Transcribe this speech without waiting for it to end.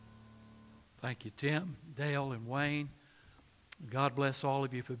Thank you, Tim, Dale, and Wayne. God bless all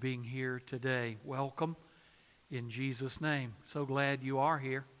of you for being here today. Welcome in Jesus' name. So glad you are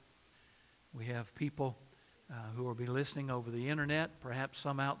here. We have people who will be listening over the internet, perhaps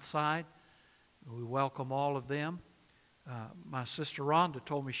some outside. We welcome all of them. My sister Rhonda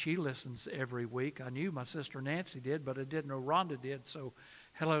told me she listens every week. I knew my sister Nancy did, but I didn't know Rhonda did. So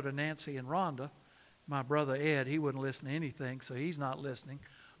hello to Nancy and Rhonda. My brother Ed, he wouldn't listen to anything, so he's not listening.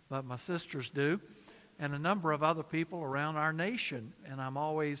 But my sisters do, and a number of other people around our nation. And I'm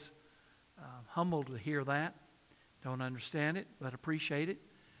always humbled to hear that. Don't understand it, but appreciate it.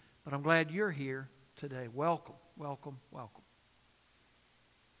 But I'm glad you're here today. Welcome, welcome, welcome.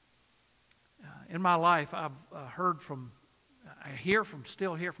 In my life, I've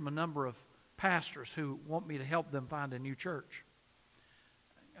still hear from a number of pastors who want me to help them find a new church.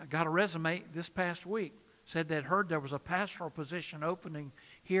 I got a resume this past week. Said they'd heard there was a pastoral position opening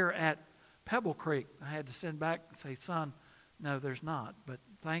here at Pebble Creek. I had to send back and say, son, no, there's not. But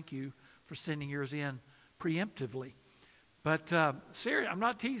thank you for sending yours in preemptively. But seriously, I'm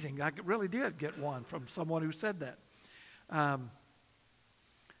not teasing. I really did get one from someone who said that.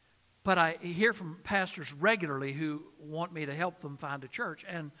 But I hear from pastors regularly who want me to help them find a church.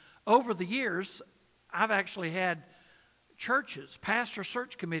 And over the years, I've actually had churches, pastor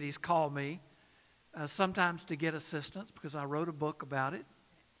search committees call me sometimes to get assistance because I wrote a book about it.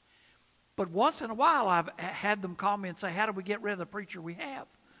 But once in a while, I've had them call me and say, how do we get rid of the preacher we have?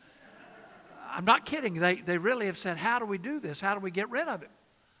 I'm not kidding. They really have said, how do we do this? How do we get rid of him?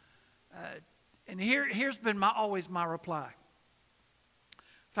 And here's been always my reply.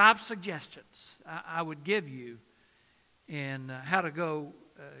 5 suggestions I would give you in how to go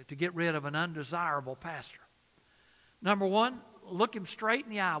to get rid of an undesirable pastor. Number 1, look him straight in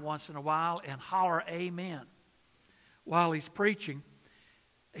the eye once in a while and holler amen while he's preaching.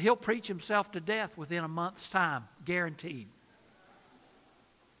 He'll preach himself to death within a month's time, guaranteed.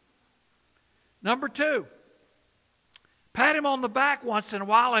 Number 2, pat him on the back once in a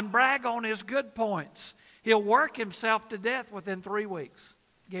while and brag on his good points. He'll work himself to death within 3 weeks,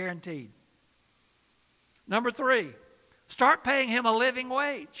 guaranteed. Number 3, start paying him a living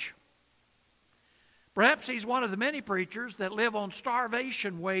wage. Perhaps he's one of the many preachers that live on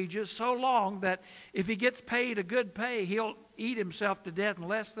starvation wages so long that if he gets paid a good pay, he'll eat himself to death in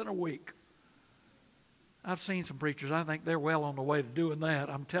less than a week. I've seen some preachers. I think they're well on the way to doing that,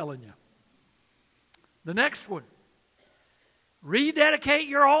 I'm telling you. The next one, rededicate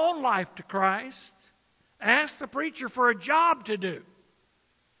your own life to Christ. Ask the preacher for a job to do.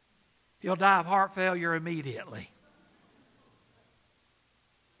 He'll die of heart failure immediately.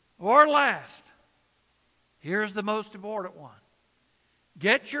 Or last, here's the most important one.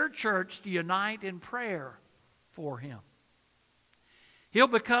 Get your church to unite in prayer for him. He'll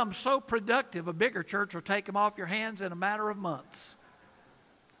become so productive, a bigger church will take him off your hands in a matter of months.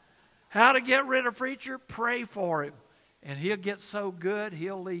 How to get rid of a preacher? Pray for him. And he'll get so good,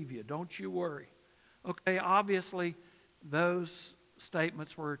 he'll leave you. Don't you worry. Okay, obviously, those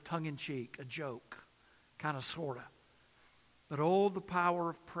statements were tongue-in-cheek, a joke, kind of, sort of. But oh, the power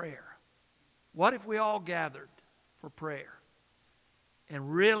of prayer. What if we all gathered for prayer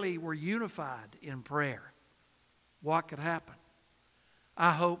and really were unified in prayer? What could happen?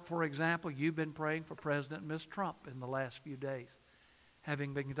 I hope, for example, you've been praying for President Ms. Trump in the last few days,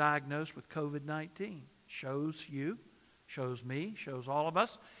 having been diagnosed with COVID-19. Shows you, shows me, shows all of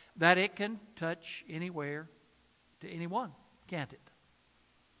us that it can touch anywhere to anyone, can't it?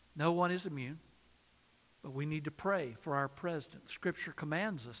 No one is immune, but we need to pray for our president. Scripture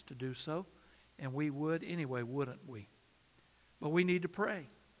commands us to do so. And we would anyway, wouldn't we? But we need to pray.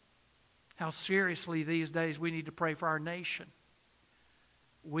 How seriously these days we need to pray for our nation.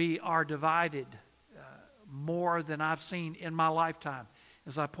 We are divided more than I've seen in my lifetime.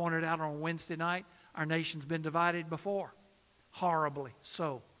 As I pointed out on Wednesday night, our nation's been divided before. Horribly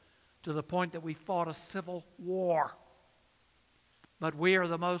so. To the point that we fought a civil war. But we are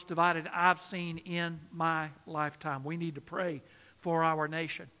the most divided I've seen in my lifetime. We need to pray for our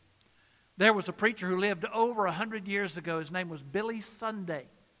nation. There was a preacher who lived over 100 years ago. His name was Billy Sunday.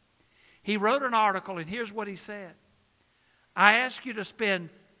 He wrote an article, and here's what he said. I ask you to spend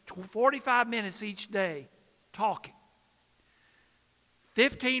 45 minutes each day talking.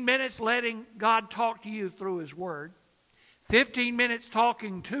 15 minutes letting God talk to you through His Word. 15 minutes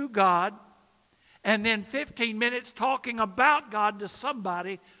talking to God. And then 15 minutes talking about God to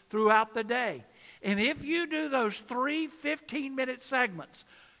somebody throughout the day. And if you do those 3 15-minute segments,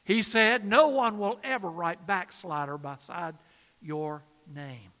 he said, no one will ever write backslider beside your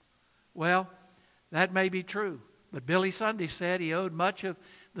name. Well, that may be true. But Billy Sunday said he owed much of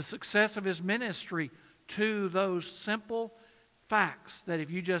the success of his ministry to those simple facts that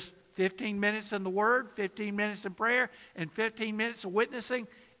if you just 15 minutes in the Word, 15 minutes in prayer, and 15 minutes of witnessing,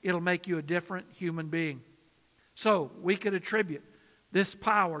 it'll make you a different human being. So we could attribute this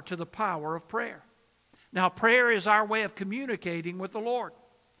power to the power of prayer. Now, prayer is our way of communicating with the Lord.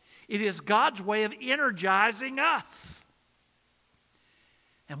 It is God's way of energizing us.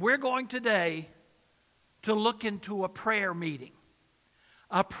 And we're going today to look into a prayer meeting.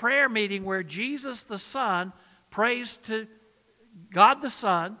 A prayer meeting where Jesus the Son prays to God the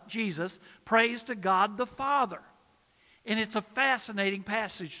Son, Jesus, prays to God the Father. And it's a fascinating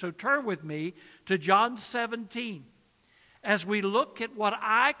passage. So turn with me to John 17 as we look at what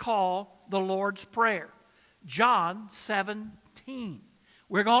I call the Lord's Prayer. John 17.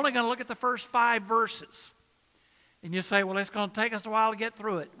 We're only going to look at the first 5 verses. And you say, well, it's going to take us a while to get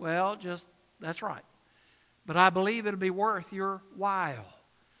through it. Well, that's right. But I believe it'll be worth your while.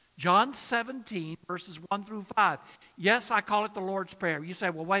 John 17, verses 1 through 5. Yes, I call it the Lord's Prayer. You say,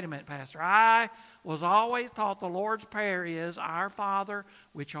 well, wait a minute, Pastor. I was always taught the Lord's Prayer is, Our Father,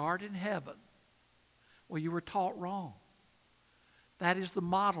 which art in heaven. Well, you were taught wrong. That is the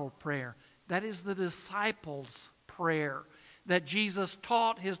model prayer. That is the disciples' prayer that Jesus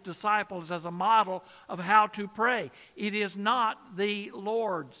taught his disciples as a model of how to pray. It is not the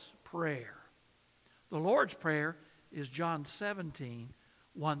Lord's Prayer. The Lord's Prayer is John 17,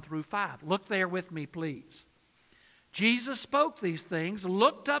 1 through 5. Look there with me, please. Jesus spoke these things,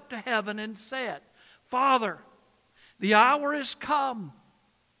 looked up to heaven and said, Father, the hour is come.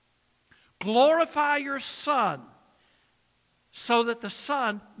 Glorify your Son, so that the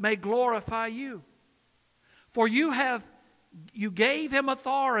Son may glorify you. For you gave him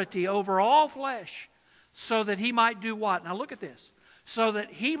authority over all flesh, so that he might do what? Now look at this. So that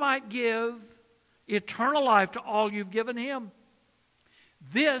he might give eternal life to all you've given him.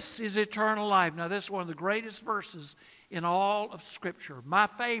 This is eternal life. Now this is one of the greatest verses in all of Scripture. My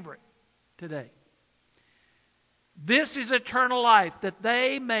favorite today. This is eternal life, that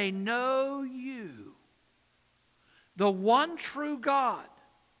they may know you, the one true God,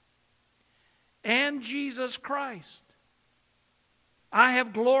 and Jesus Christ. I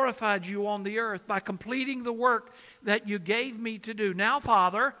have glorified you on the earth by completing the work that you gave me to do. Now,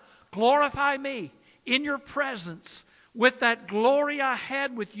 Father, glorify me in your presence with that glory I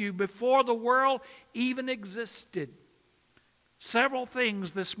had with you before the world even existed. Several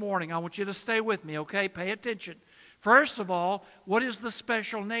things this morning. I want you to stay with me, okay? Pay attention. First of all, what is the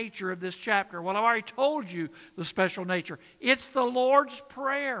special nature of this chapter? Well, I've already told you the special nature. It's the Lord's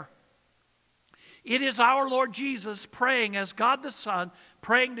Prayer. It is our Lord Jesus praying as God the Son,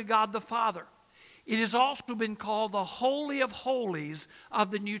 praying to God the Father. It has also been called the Holy of Holies of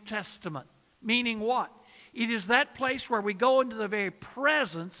the New Testament. Meaning what? It is that place where we go into the very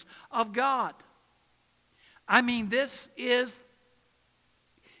presence of God. I mean, it's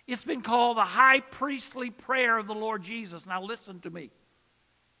been called the high priestly prayer of the Lord Jesus. Now listen to me.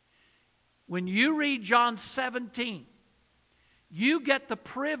 When you read John 17, you get the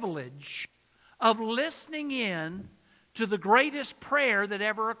privilege of listening in to the greatest prayer that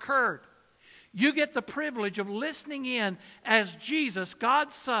ever occurred. You get the privilege of listening in as Jesus,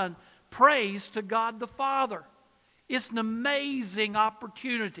 God's Son, prays to God the Father. It's an amazing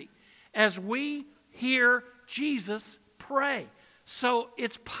opportunity as we hear Jesus pray. So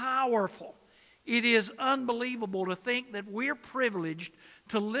it's powerful. It is unbelievable to think that we're privileged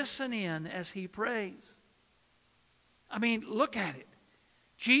to listen in as he prays. I mean, look at it.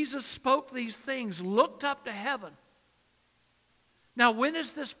 Jesus spoke these things, looked up to heaven. Now, when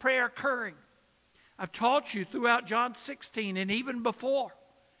is this prayer occurring? I've taught you throughout John 16 and even before.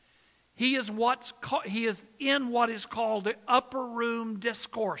 He is in what is called the upper room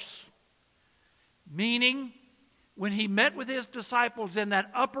discourse. Meaning, when he met with his disciples in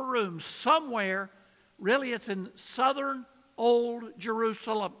that upper room somewhere, really it's in southern old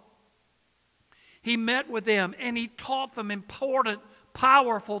Jerusalem. He met with them and he taught them important,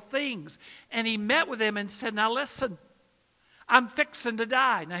 powerful things. And he met with them and said, now listen, I'm fixing to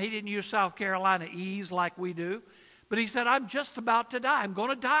die. Now he didn't use South Carolina ease like we do. But he said, I'm just about to die. I'm going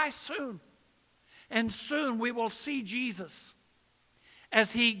to die soon. And soon we will see Jesus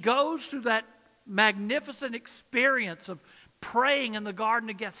as he goes through that magnificent experience of praying in the Garden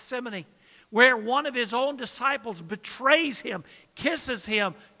of Gethsemane, where one of his own disciples betrays him, kisses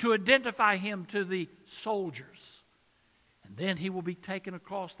him to identify him to the soldiers. And then he will be taken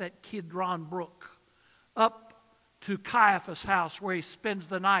across that Kidron Brook up to Caiaphas' house, where he spends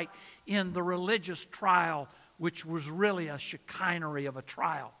the night in the religious trial, which was really a chicanery of a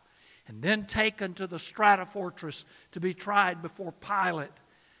trial. And then taken to the Strata Fortress to be tried before Pilate.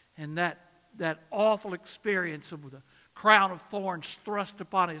 and that awful experience of the crown of thorns thrust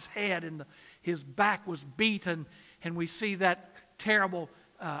upon his head, and his back was beaten, and we see that terrible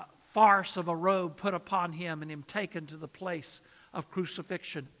farce of a robe put upon him and him taken to the place of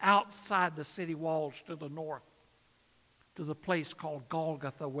crucifixion outside the city walls to the north, to the place called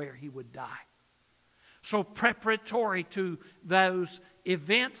Golgotha where he would die. So preparatory to those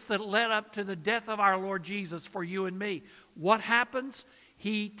events that led up to the death of our Lord Jesus for you and me, what happens?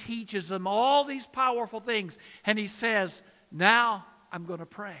 He teaches them all these powerful things, and he says, now I'm going to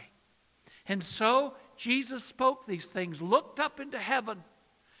pray. And so Jesus spoke these things, looked up into heaven.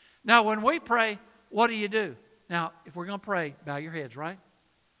 Now when we pray, what do? Now, if we're going to pray, bow your heads, right?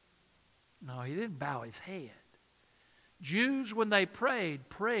 No, he didn't bow his head. Jews, when they prayed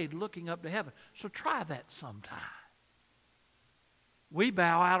looking up to heaven. So try that sometime. We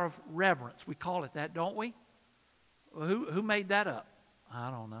bow out of reverence. We call it that, don't we? Who made that up?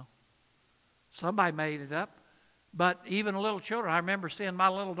 I don't know. Somebody made it up. But even little children, I remember seeing my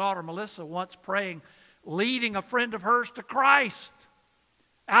little daughter Melissa once praying, leading a friend of hers to Christ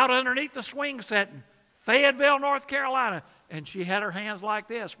out underneath the swing set in Fayetteville, North Carolina. And she had her hands like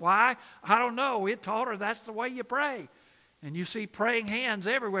this. Why? I don't know. We taught her that's the way you pray. And you see praying hands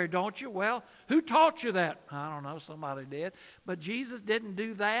everywhere, don't you? Well, who taught you that? I don't know, somebody did. But Jesus didn't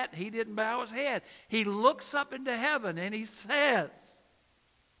do that. He didn't bow his head. He looks up into heaven and he says,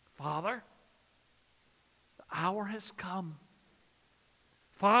 Father, the hour has come.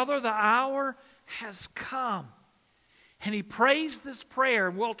 Father, the hour has come. And he prays this prayer,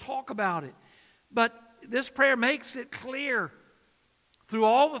 and we'll talk about it. But this prayer makes it clear through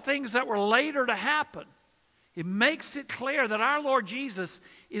all the things that were later to happen. It makes it clear that our Lord Jesus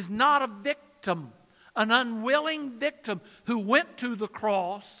is not a victim, an unwilling victim who went to the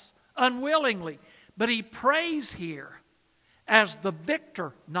cross unwillingly. But he prays here as the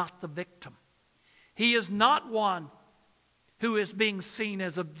victor, not the victim. He is not one who is being seen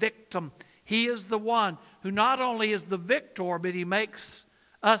as a victim. He is the one who not only is the victor, but he makes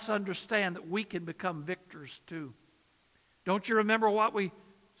us understand that we can become victors too. Don't you remember what we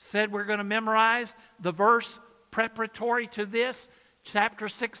said we're going to memorize? The verse preparatory to this, chapter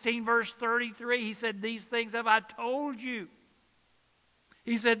 16, verse 33, he said, these things have I told you.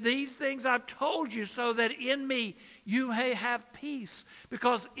 He said, these things I've told you so that in me you may have peace.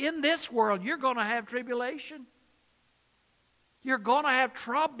 Because in this world you're going to have tribulation. You're going to have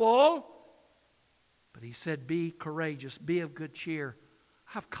trouble. But he said, be courageous, be of good cheer.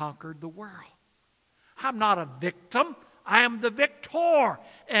 I've conquered the world. I'm not a victim. I am the victor.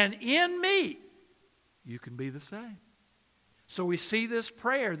 And in me, you can be the same. So we see this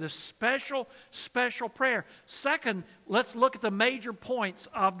prayer, this special, special prayer. Second, let's look at the major points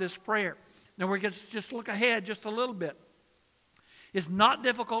of this prayer. Now we're going to just look ahead just a little bit. It's not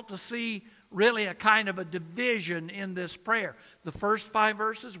difficult to see really a kind of a division in this prayer. The first 5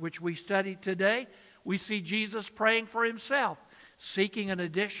 verses, which we studied today, we see Jesus praying for himself, seeking an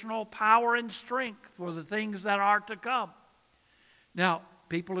additional power and strength for the things that are to come. Now,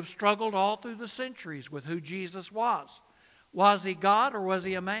 people have struggled all through the centuries with who Jesus was. Was he God or was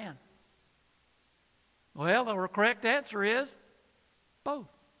he a man? Well, the correct answer is both.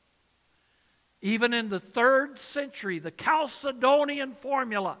 Even in the 3rd century, the Chalcedonian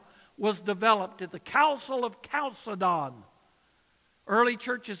formula was developed at the Council of Chalcedon. Early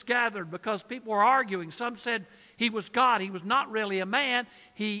churches gathered because people were arguing. Some said he was God. He was not really a man.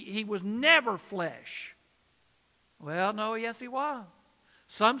 He was never flesh. Well, no, yes, he was.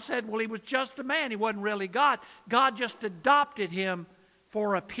 Some said, well, he was just a man. He wasn't really God. God just adopted him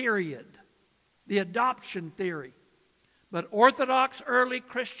for a period. The adoption theory. But Orthodox early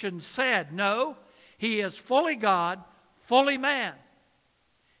Christians said, no, he is fully God, fully man.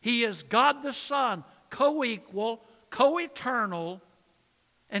 He is God the Son, co-equal, co-eternal,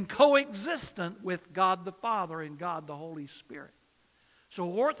 and coexistent with God the Father and God the Holy Spirit. So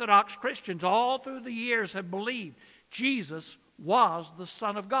Orthodox Christians all through the years have believed Jesus was the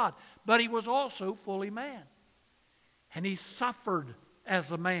Son of God. But he was also fully man. And he suffered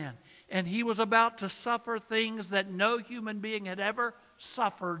as a man. And he was about to suffer things that no human being had ever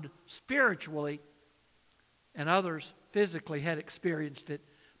suffered spiritually. And others physically had experienced it.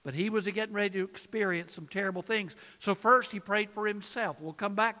 But he was getting ready to experience some terrible things. So first he prayed for himself. We'll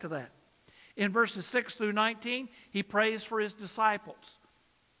come back to that. In verses 6 through 19, he prays for his disciples.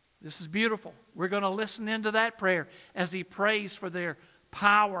 This is beautiful. We're going to listen into that prayer as he prays for their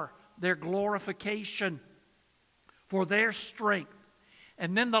power, their glorification, for their strength.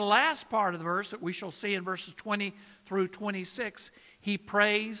 And then the last part of the verse that we shall see in verses 20 through 26, he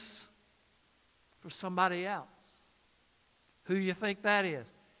prays for somebody else. Who do you think that is?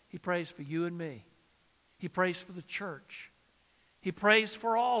 He prays for you and me. He prays for the church. He prays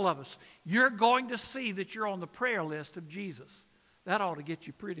for all of us. You're going to see that you're on the prayer list of Jesus. That ought to get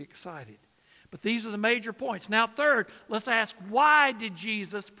you pretty excited. But these are the major points. Now, third, let's ask, why did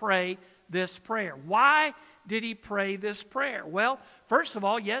Jesus pray this prayer? Why did he pray this prayer? Well, first of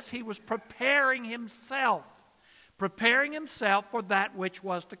all, yes, he was preparing himself for that which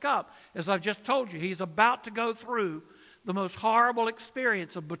was to come. As I've just told you, he's about to go through the most horrible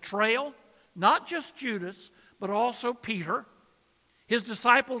experience of betrayal, not just Judas, but also Peter. His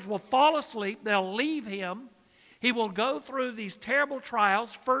disciples will fall asleep, they'll leave him. He will go through these terrible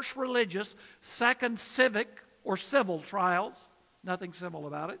trials, first religious, second civic or civil trials, nothing civil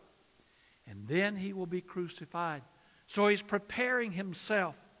about it, and then he will be crucified. So he's preparing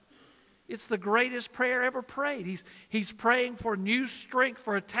himself. It's the greatest prayer ever prayed. He's praying for new strength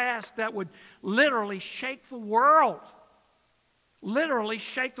for a task that would literally shake the world. Literally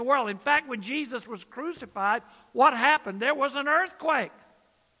shake the world. In fact, when Jesus was crucified, what happened? There was an earthquake.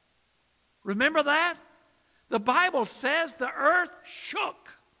 Remember that? The Bible says the earth shook.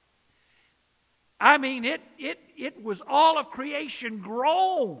 I mean, it was all of creation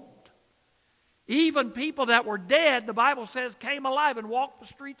groaned. Even people that were dead, the Bible says, came alive and walked the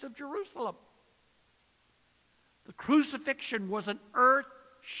streets of Jerusalem. The crucifixion was an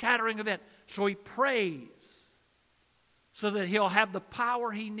earth-shattering event. So he prays so that he'll have the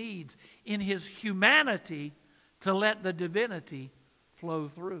power he needs in his humanity to let the divinity flow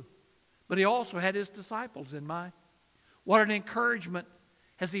through. But he also had his disciples in mind. What an encouragement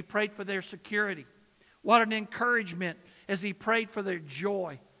as he prayed for their security. What an encouragement as he prayed for their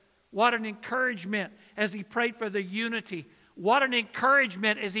joy. What an encouragement as he prayed for their unity. What an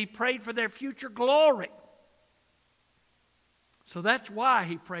encouragement as he prayed for their future glory. So that's why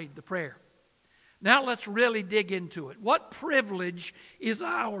he prayed the prayer. Now let's really dig into it. What privilege is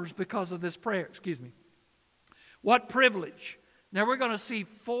ours because of this prayer? What privilege? Now we're going to see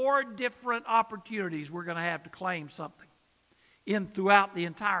 4 different opportunities we're going to have to claim something throughout the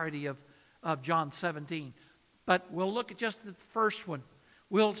entirety of John 17. But we'll look at just the first one.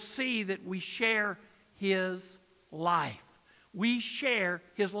 We'll see that we share his life. We share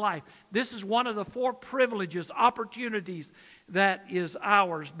his life. This is one of the 4 privileges, opportunities that is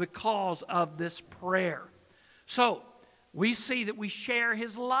ours because of this prayer. So, we see that we share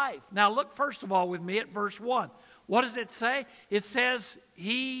his life. Now look first of all with me at verse 1. What does it say? It says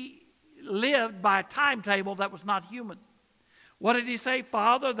he lived by a timetable that was not human. What did he say?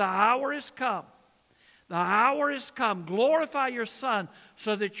 Father, the hour is come. The hour is come. Glorify your Son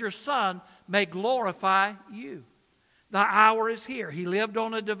so that your Son may glorify you. The hour is here. He lived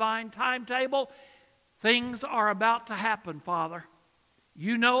on a divine timetable. Things are about to happen, Father.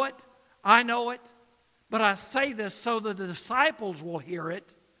 You know it. I know it. But I say this so that the disciples will hear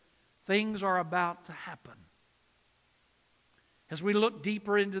it. Things are about to happen. As we look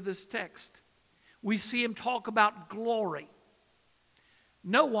deeper into this text, we see him talk about glory.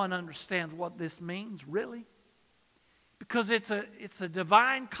 No one understands what this means, really. Because it's a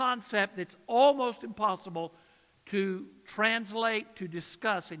divine concept that's almost impossible to translate, to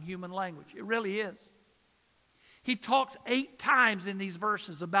discuss in human language. It really is. He talks 8 times in these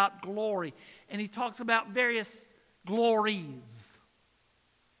verses about glory, and he talks about various glories.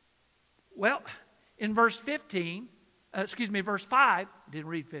 Well, in verse 5, I didn't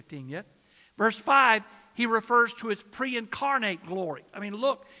read 15 yet. Verse 5, he refers to his pre-incarnate glory. I mean,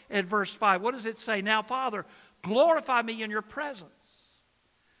 look at verse 5. What does it say? Now, Father, glorify me in your presence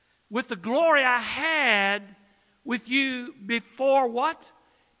with the glory I had with you before what?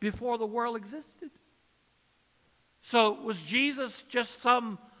 Before the world existed. So was Jesus just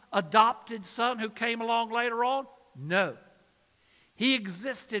some adopted son who came along later on? No. He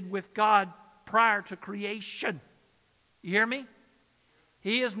existed with God prior to creation. You hear me?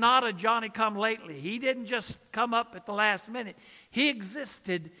 He is not a Johnny-come-lately. He didn't just come up at the last minute. He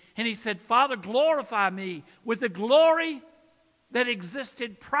existed, and he said, Father, glorify me with the glory that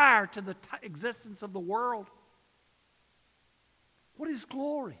existed prior to the existence of the world. What is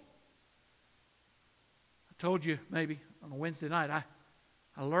glory? I told you maybe on a Wednesday night,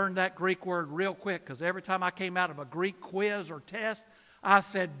 I learned that Greek word real quick because every time I came out of a Greek quiz or test, I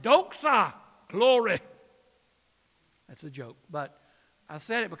said, doxa, glory. That's a joke, but I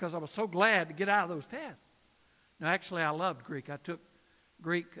said it because I was so glad to get out of those tests. No, actually, I loved Greek. I took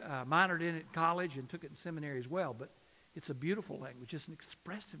Greek, minored in it in college and took it in seminary as well. But it's a beautiful language. It's an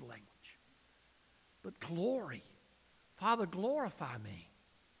expressive language. But glory. Father, glorify me.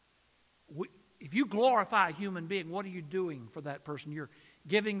 If you glorify a human being, what are you doing for that person? You're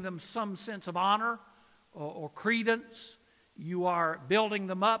giving them some sense of honor or credence. you are building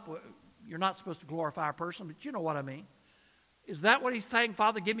them up. You're not supposed to glorify a person, but you know what I mean. Is that what he's saying?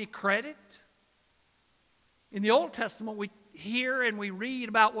 Father, give me credit? In the Old Testament, we hear and we read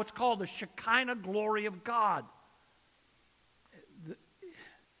about what's called the Shekinah glory of God.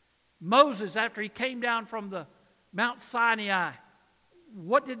 Moses, after he came down from the Mount Sinai,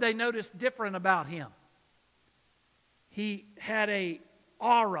 what did they notice different about him? He had a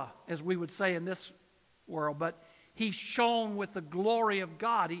aura, as we would say in this world, but he shone with the glory of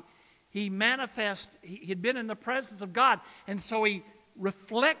God. He had been in the presence of God, and so he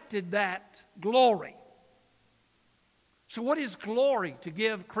reflected that glory. So what is glory? To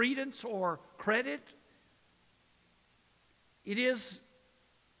give credence or credit? It is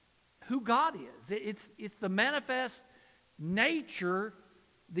who God is. It's the manifest nature,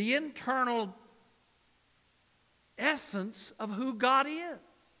 the internal essence of who God is.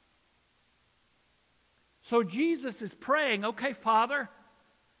 So Jesus is praying, okay, Father,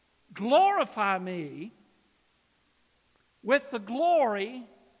 glorify me with the glory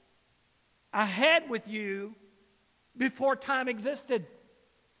I had with you before time existed,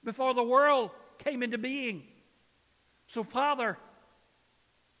 before the world came into being. So, Father,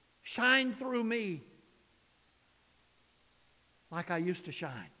 shine through me like I used to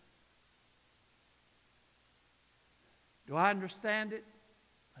shine. Do I understand it?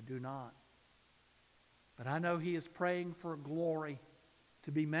 I do not. But I know he is praying for glory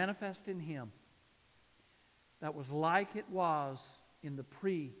to be manifest in him that was like it was in the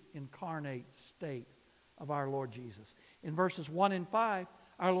pre-incarnate state of our Lord Jesus. In verses 1 and 5,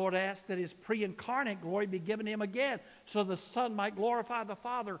 our Lord asked that his pre-incarnate glory be given him again so the Son might glorify the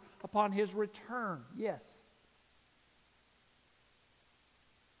Father upon his return. Yes.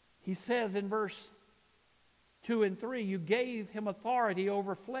 He says in verse 2 and 3, you gave him authority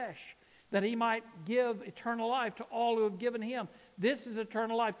over flesh, that he might give eternal life to all who have given him. This is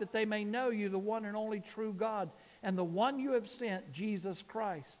eternal life, that they may know you, the one and only true God, and the one you have sent, Jesus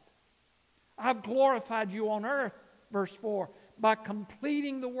Christ. I've glorified you on earth, verse 4, by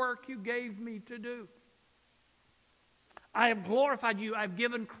completing the work you gave me to do. I have glorified you. I've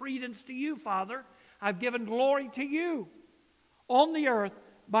given credence to you, Father. I've given glory to you on the earth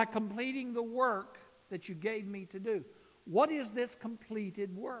by completing the work that you gave me to do. What is this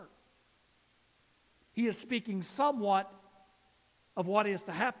completed work? He is speaking somewhat of what is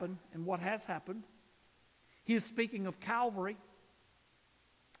to happen and what has happened. He is speaking of Calvary,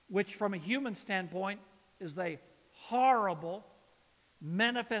 which from a human standpoint is a horrible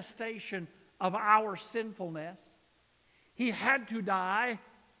manifestation of our sinfulness. He had to die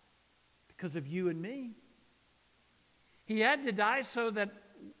because of you and me. He had to die so that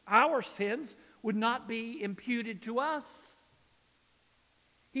our sins would not be imputed to us.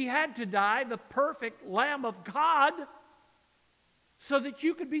 He had to die, the perfect Lamb of God, so that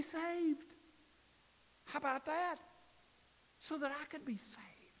you could be saved. How about that? So that I could be saved.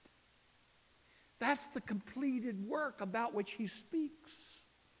 That's the completed work about which he speaks.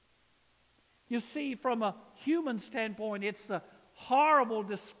 You see, from a human standpoint, it's the horrible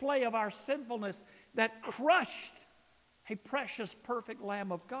display of our sinfulness that crushed a precious, perfect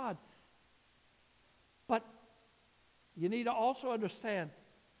Lamb of God. But you need to also understand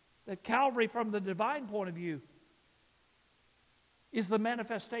that Calvary, from the divine point of view, is the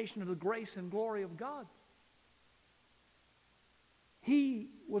manifestation of the grace and glory of God. He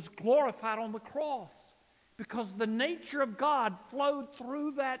was glorified on the cross because the nature of God flowed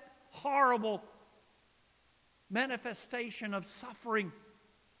through that horrible manifestation of suffering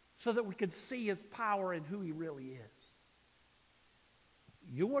so that we could see his power and who he really is.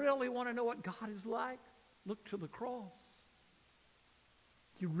 You really want to know what God is like? Look to the cross.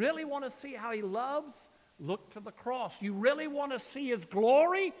 You really want to see how he loves? Look to the cross. You really want to see his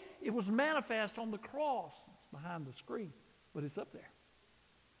glory? It was manifest on the cross. It's behind the screen, but it's up there.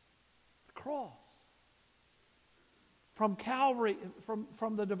 The cross. From Calvary,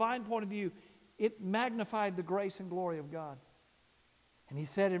 from the divine point of view, it magnified the grace and glory of God. And he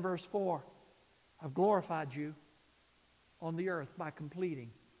said in verse 4, I've glorified you on the earth by completing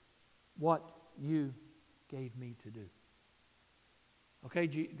what you gave me to do. Okay,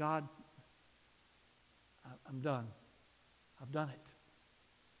 God, I'm done. I've done it.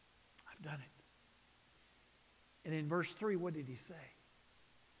 I've done it. And in verse 3, what did he say?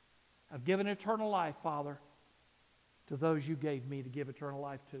 I've given eternal life, Father, to those you gave me to give eternal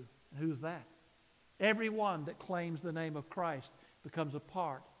life to. And who's that? Everyone that claims the name of Christ becomes a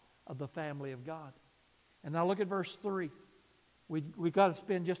part of the family of God. And now look at verse 3. We've got to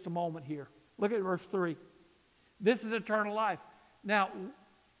spend just a moment here. Look at verse 3. This is eternal life. Now,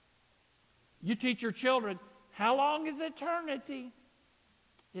 you teach your children, How long is eternity?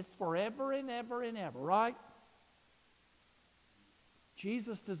 It's forever and ever and ever, right?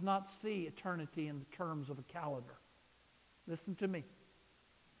 Jesus does not see eternity in the terms of a calendar. Listen to me.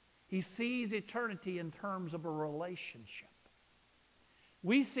 He sees eternity in terms of a relationship.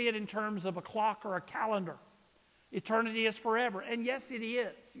 We see it in terms of a clock or a calendar. Eternity is forever. And yes, it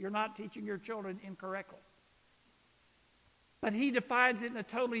is. You're not teaching your children incorrectly. But he defines it in a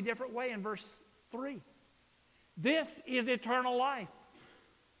totally different way in verse 3. This is eternal life.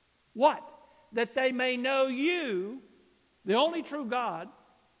 What? That they may know you, the only true God,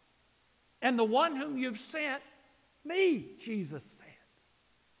 and the one whom you've sent, me, Jesus said.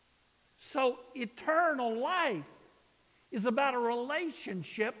 So eternal life is about a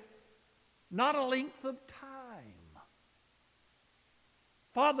relationship, not a length of time.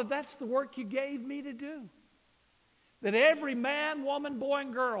 Father, that's the work you gave me to do. That every man, woman, boy,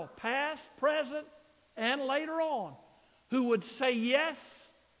 and girl, past, present, and later on, who would say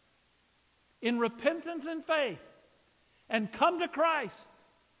yes in repentance and faith and come to Christ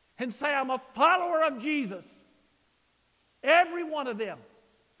and say, I'm a follower of Jesus. Every one of them,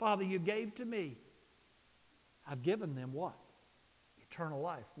 Father, you gave to me. I've given them what? Eternal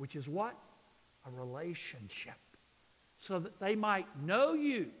life, which is what? A relationship. So that they might know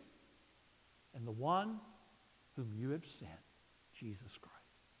you and the one whom you have sent, Jesus Christ.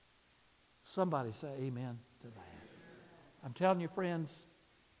 Somebody say amen to that. I'm telling you, friends,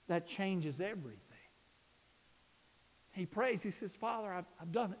 that changes everything. He prays, he says, Father,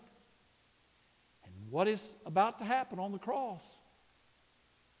 I've done it. And what is about to happen on the cross?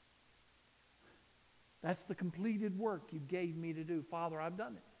 That's the completed work you gave me to do. Father, I've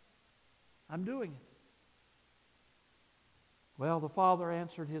done it. I'm doing it. Well, the Father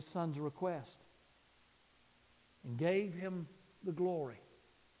answered his Son's request and gave him the glory.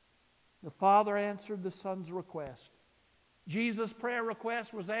 The Father answered the Son's request. Jesus' prayer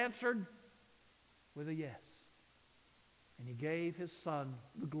request was answered with a yes. And he gave his Son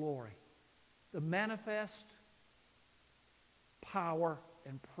the glory, the manifest power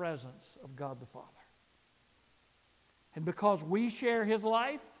and presence of God the Father. And because we share his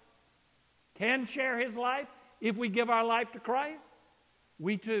life, can share his life, if we give our life to Christ,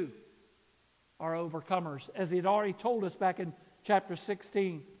 we too are overcomers. As he had already told us back in chapter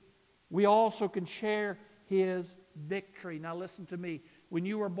 16, we also can share his victory. Now listen to me. When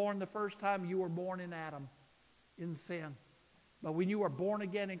you were born the first time, you were born in Adam, in sin. But when you were born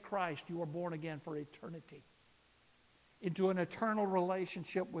again in Christ, you were born again for eternity. Into an eternal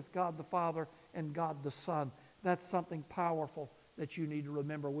relationship with God the Father and God the Son. That's something powerful that you need to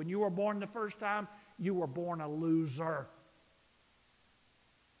remember. When you were born the first time, you were born a loser.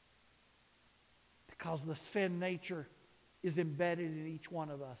 Because the sin nature is embedded in each one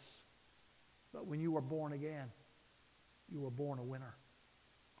of us. But when you were born again, you were born a winner,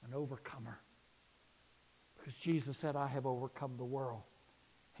 an overcomer. Because Jesus said, I have overcome the world.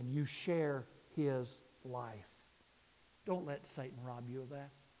 And you share his life. Don't let Satan rob you of that.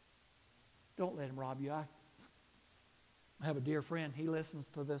 Don't let him rob you. I have a dear friend. He listens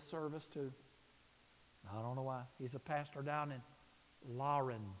to this service too. I don't know why. He's a pastor down in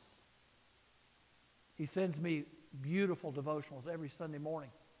Lawrence. He sends me beautiful devotionals every Sunday morning.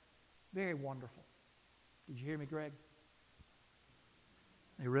 Very wonderful. Did you hear me, Greg?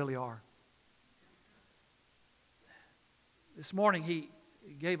 They really are. This morning he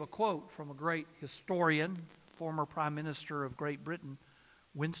gave a quote from a great historian, former Prime Minister of Great Britain,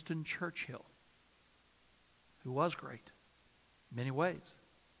 Winston Churchill, who was great in many ways.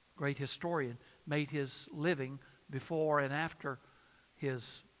 Great historian, made his living before and after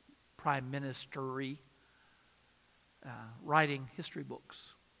his prime ministry, writing history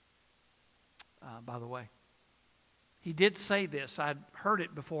books, by the way. He did say this. I'd heard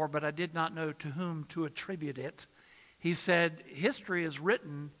it before, but I did not know to whom to attribute it. He said, history is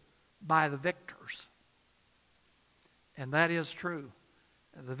written by the victors. And that is true.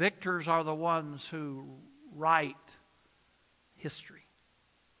 The victors are the ones who write history.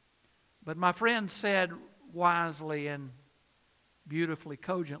 But my friend said wisely and beautifully,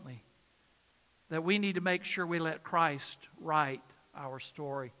 cogently, that we need to make sure we let Christ write our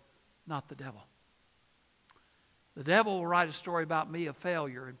story, not the devil. The devil will write a story about me, a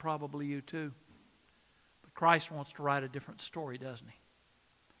failure, and probably you too. But Christ wants to write a different story, doesn't he?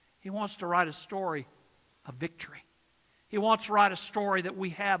 He wants to write a story of victory. He wants to write a story that we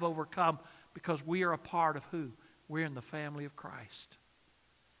have overcome because we are a part of who? We're in the family of Christ.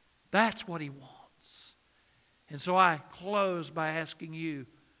 That's what he wants. And so I close by asking you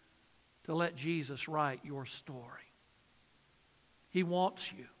to let Jesus write your story. He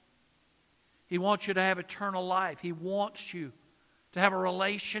wants you. He wants you to have eternal life. He wants you to have a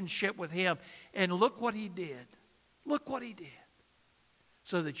relationship with Him. And look what He did. Look what He did.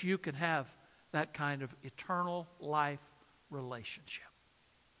 So that you can have that kind of eternal life relationship.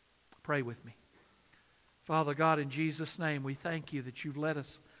 Pray with me. Father God, in Jesus' name, we thank You that You've let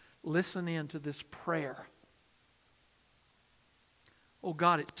us listen in to this prayer. Oh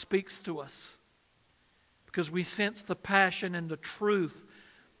God, it speaks to us because we sense the passion and the truth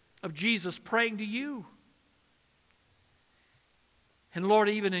of Jesus praying to You. And Lord,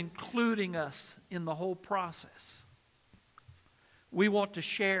 even including us in the whole process. We want to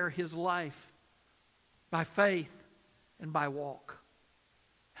share His life by faith and by walk.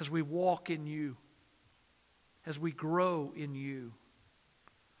 As we walk in You. As we grow in You.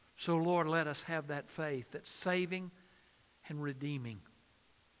 So Lord, let us have that faith that's saving and redeeming.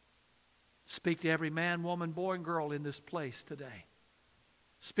 Speak to every man, woman, boy, and girl in this place today.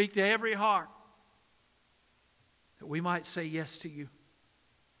 Speak to every heart that we might say yes to You.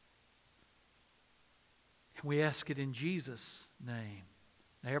 And we ask it in Jesus' name.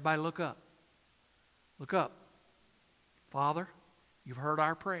 Now everybody look up. Look up. Father, You've heard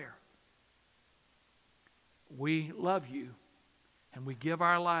our prayer. We love You and we give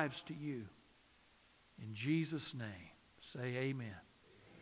our lives to You. In Jesus' name, say amen.